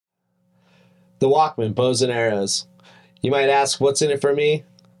The Walkmen, Bows and Arrows. You might ask, what's in it for me?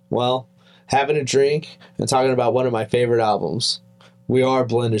 Well, having a drink and talking about one of my favorite albums. We are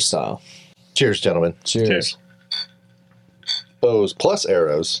Blender Style. Cheers, gentlemen. Cheers. Bows plus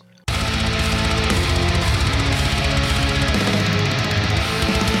arrows.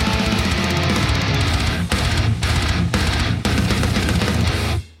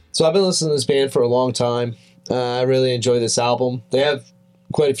 So I've been listening to this band for a long time. I really enjoy this album. They have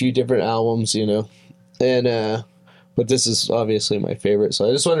quite a few different albums, and but this is obviously my favorite. So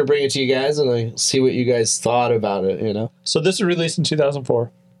I just wanted to bring it to you guys and see what you guys thought about it. So this was released in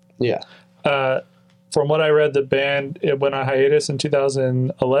 2004. Yeah. From what I read, the band it went on hiatus in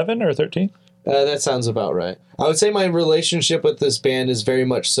 2011 or 13. That sounds about right. I would say my relationship with this band is very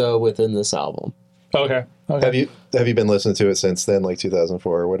much so within this album. Okay. Have you been listening to it since then, like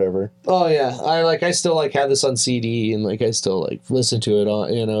 2004 or whatever? Oh yeah, I still have this on CD and I still listen to it on.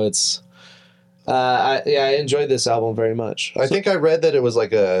 It's I enjoyed this album very much. I think I read that it was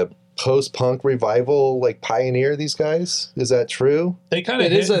like a post-punk revival, Pioneer. These guys, is that true? They kind of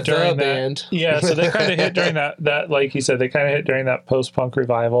It is a during that band. Yeah, so they kind of hit during that like you said, they kind of hit during that post-punk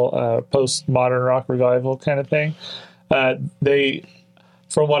revival, post-modern rock revival kind of thing. They,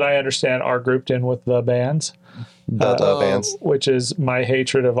 from what I understand, are grouped in with the bands. Bands, which is my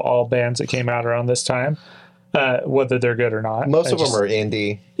hatred of all bands that came out around this time, whether they're good or not. Most of them are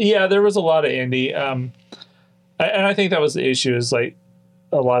indie. Yeah, there was a lot of indie, and I think that was the issue. Is a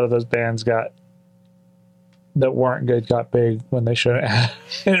lot of those bands that weren't good got big when they shouldn't have,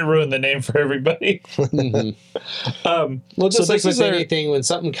 and it ruined the name for everybody. Mm-hmm. Well, just like with anything, when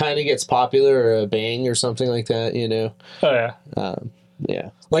something kind of gets popular or a bang or something like that, Oh yeah.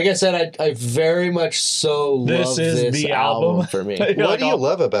 Yeah. Like I said, I very much so love this album for me. What do you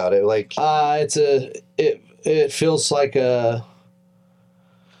love about it? It feels like a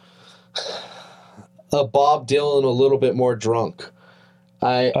Bob Dylan a little bit more drunk.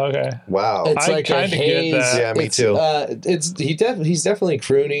 Okay. Wow. It's I like a haze. get that. Yeah, me too. He's definitely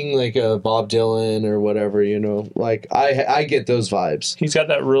crooning like a Bob Dylan or whatever, I get those vibes. He's got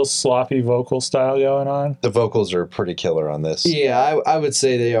that real sloppy vocal style going on. The vocals are pretty killer on this. Yeah, I would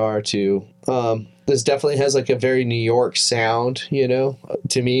say they are too. This definitely has a very New York sound,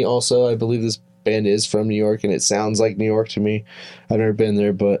 to me also. I believe this band is from New York and it sounds like New York to me. I've never been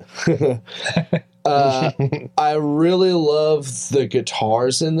there, but I really love the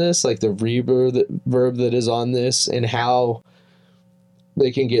guitars in this, the reverb that is on this, and how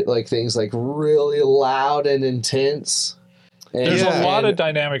they can get things really loud and intense. And, There's a lot of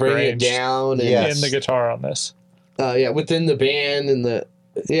dynamic bring range it down and, in the guitar on this. within the band and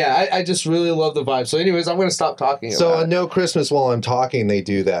I just really love the vibe. So anyways, I'm going to stop talking So about on No Christmas While I'm Talking, they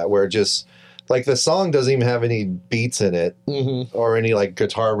do that where just the song doesn't even have any beats in it or any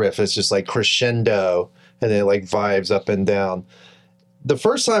guitar riff. It's just crescendo and it vibes up and down. The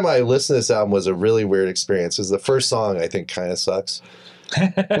first time I listened to this album was a really weird experience. Because the first song I think kind of sucks.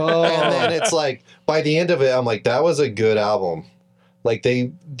 And then it's by the end of it, I'm that was a good album.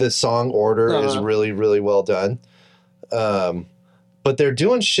 The song order is really, really well done. But they're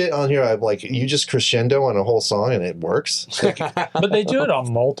doing shit on here. I'm you just crescendo on a whole song and it works. But they do it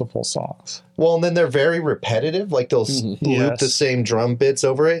on multiple songs. Well, and then they're very repetitive. They'll loop the same drum bits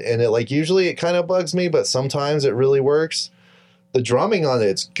over it. And it usually it kind of bugs me, but sometimes it really works. The drumming on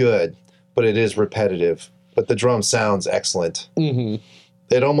it's good, but it is repetitive. But the drum sounds excellent. Mm-hmm.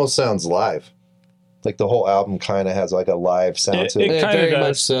 It almost sounds live. The whole album kind of has a live sound to it. It very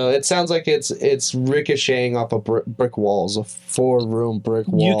much so. It sounds like it's ricocheting off of brick walls, a 4-room brick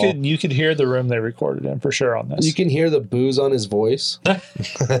wall. You could hear the room they recorded in for sure on this. You can hear the booze on his voice.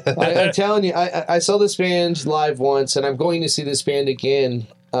 I'm telling you, I saw this band live once, and I'm going to see this band again.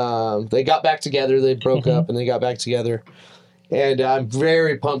 They got back together. They broke up, and they got back together. And I'm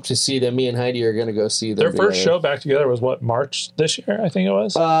very pumped to see them. Me and Heidi are going to go see them. Their first show back together was March this year, I think it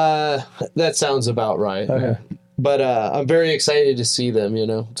was? That sounds about right. Okay. But I'm very excited to see them,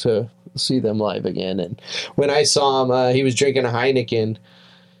 to see them live again. And when I saw him, he was drinking a Heineken.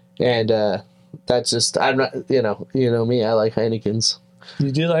 And that's just, I'm not, you know me, I like Heinekens.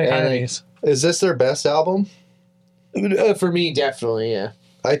 You do like Heinekens. Is this their best album? For me, definitely, yeah.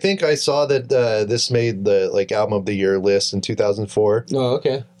 I think I saw that this made the album of the year list in 2004. Oh,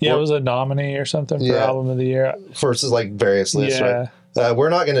 okay. Yeah, it was a nominee or something for album of the year. Versus various lists, right?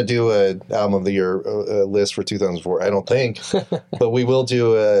 We're not going to do an album of the year list for 2004, I don't think. But we will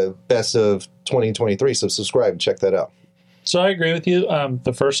do a best of 2023, so subscribe and check that out. So I agree with you.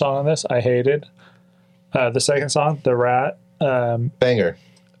 The first song on this, I hated. The second song, The Rat. Banger.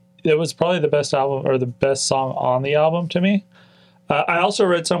 It was probably the best album or the best song on the album to me. I also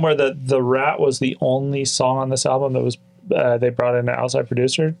read somewhere that The Rat was the only song on this album that was they brought in an outside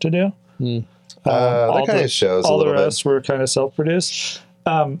producer to do. That kind of shows all a little the rest were kind of self-produced.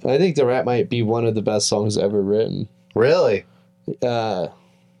 I think The Rat might be one of the best songs ever written. Really?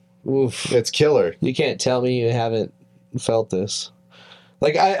 Oof. It's killer. You can't tell me you haven't felt this.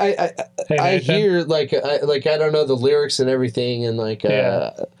 Like I hear like I don't know the lyrics and everything, and like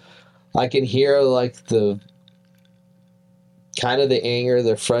I can hear like the kind of the anger,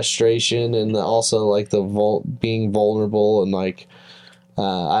 the frustration, and also like the being vulnerable and like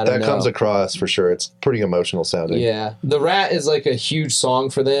I don't know. That comes across for sure. It's pretty emotional sounding. Yeah, The Rat is like a huge song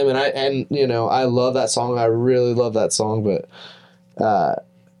for them, and you know I love that song. I really love that song, but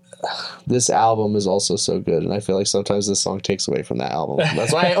this album is also so good, and I feel like sometimes this song takes away from that album.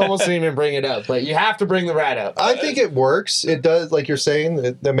 That's why I almost didn't even bring it up. But you have to bring The Rat up. I think it works. It does, like you're saying.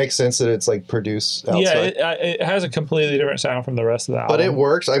 That makes sense that it's like produced outside. Yeah, it has a completely different sound from the rest of the album. But it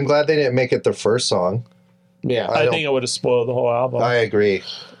works. I'm glad they didn't make it the first song. Yeah, I think it would have spoiled the whole album. I agree.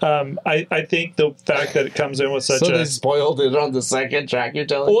 I think the fact that it comes in with such they spoiled it on the second track. You're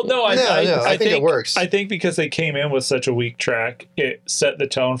telling well, me? no, I think it works. I think because they came in with such a weak track, it set the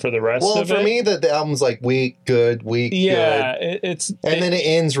tone for the rest of it. Well, for me, the album's like weak, good, weak, yeah, good. It's then it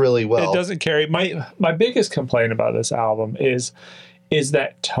ends really well. It doesn't carry. My biggest complaint about this album is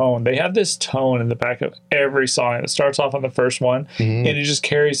that tone. They have this tone in the back of every song. It starts off on the first one, and it just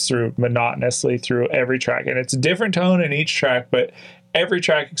carries through monotonously through every track. And it's a different tone in each track, but every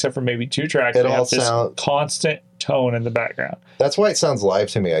track except for maybe two tracks, they have this constant tone in the background. That's why it sounds live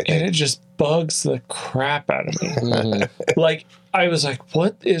to me, I think. And it just bugs the crap out of me. Like, I was like,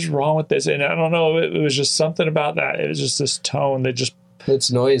 what is wrong with this? And I don't know, it was just something about that. It was just this tone that just...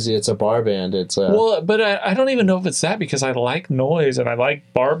 It's noisy. It's a bar band. It's well, but I don't even know if it's that, because I like noise and I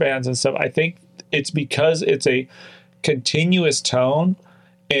like bar bands and stuff. I think it's because it's a continuous tone,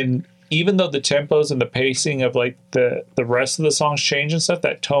 and even though the tempos and the pacing of like the rest of the songs change and stuff,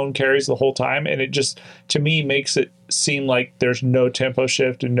 that tone carries the whole time, and it just, to me, makes it seem like there's no tempo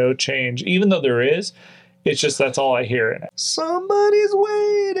shift and no change, even though there is. It's just that's all I hear in it. Somebody's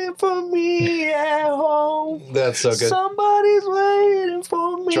waiting for me at home. That's so good. Somebody's waiting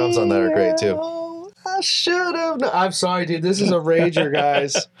for me. Drums on that are great too. I should have. No, I'm sorry, dude. This is a rager,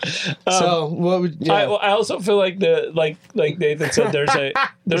 guys. So what would? Yeah. I also feel like like Nathan said,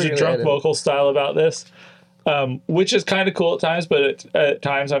 there's a drunk vocal style about this, which is kind of cool at times, but at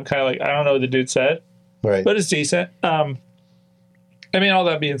times I'm kind of like, I don't know what the dude said, right? But it's decent. I mean, all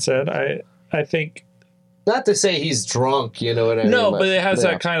that being said, I think. Not to say he's drunk, you know what I mean? No, but it has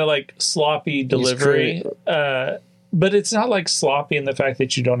that kind of like sloppy delivery. But it's not like sloppy in the fact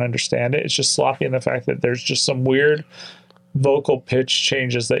that you don't understand it. It's just sloppy in the fact that there's just some weird vocal pitch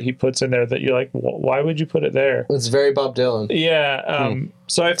changes that he puts in there that you're like, why would you put it there? It's very Bob Dylan. Yeah.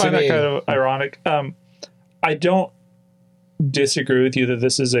 So I find that kind of ironic. I don't disagree with you that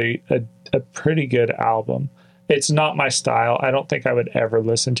this is a pretty good album. It's not my style. I don't think I would ever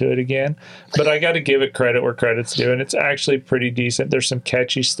listen to it again, but I got to give it credit where credit's due, and it's actually pretty decent. There's some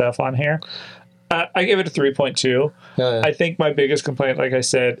catchy stuff on here. I give it a 3.2. Yeah. I think my biggest complaint, like I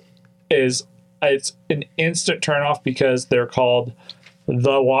said, is it's an instant turnoff because they're called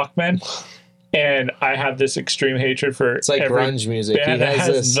the Walkmen, and I have this extreme hatred for it's like every grunge music. band that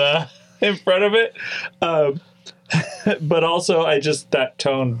has the in front of it. But also, that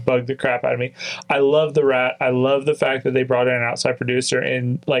tone bugged the crap out of me. I love The Rat. I love the fact that they brought in an outside producer,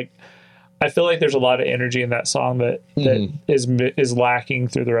 and like, I feel like there's a lot of energy in that song that is lacking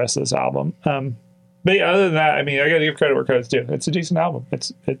through the rest of this album. But yeah, other than that, I mean, I got to give credit where credit's due. It's a decent album.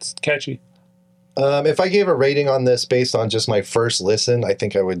 It's catchy. If I gave a rating on this based on just my first listen, I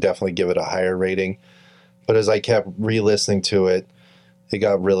think I would definitely give it a higher rating. But as I kept re-listening to it, it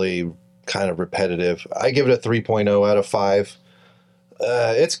got really kind of repetitive. I give it a 3.0 out of 5.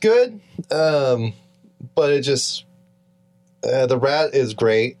 It's good, but it just The Rat is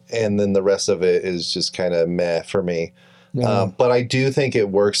great, and then the rest of it is just kind of meh for me. But I do think it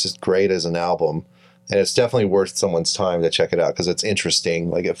works great as an album, and it's definitely worth someone's time to check it out because it's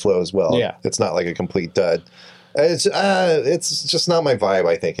interesting. Like, it flows well. Yeah, it's not like a complete dud. It's just not my vibe,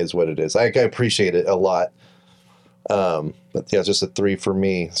 I think, is what it is. I appreciate it a lot. But yeah, just a 3 for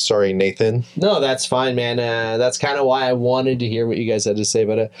me. Sorry, Nathan. No, that's fine, man. That's kind of why I wanted to hear what you guys had to say.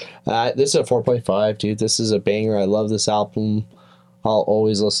 But this is a 4.5, dude. This is a banger. I love this album. I'll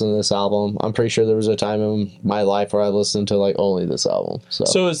always listen to this album. I'm pretty sure there was a time in my life where I listened to like only this album.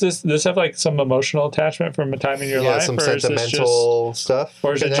 So is this have like some emotional attachment from a time in your life? Some sentimental stuff?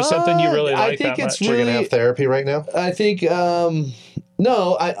 Or is it just something you really like? I think that it's much? We're going to have therapy right now? I think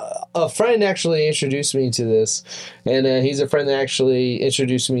No, a friend actually introduced me to this, and he's a friend that actually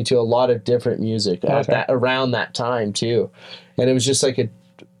introduced me to a lot of different music around that time too, and it was just like it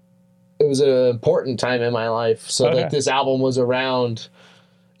was an important time in my life. So like this album was around.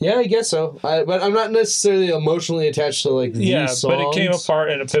 Yeah, I guess so. But I'm not necessarily emotionally attached to like these songs. But it came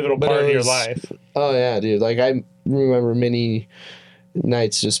apart in a pivotal part of your life. Oh yeah, dude. Like I remember many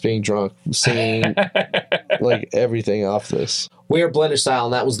nights just being drunk, singing like everything off this. We are Blender Style,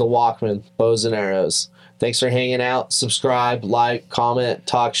 and that was the Walkmen, Bows and Arrows. Thanks for hanging out. Subscribe, like, comment,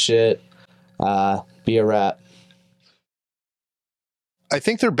 talk shit. Be a rat. I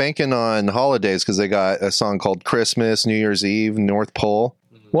think they're banking on holidays because they got a song called Christmas, New Year's Eve, North Pole.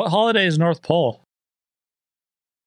 What holiday is North Pole?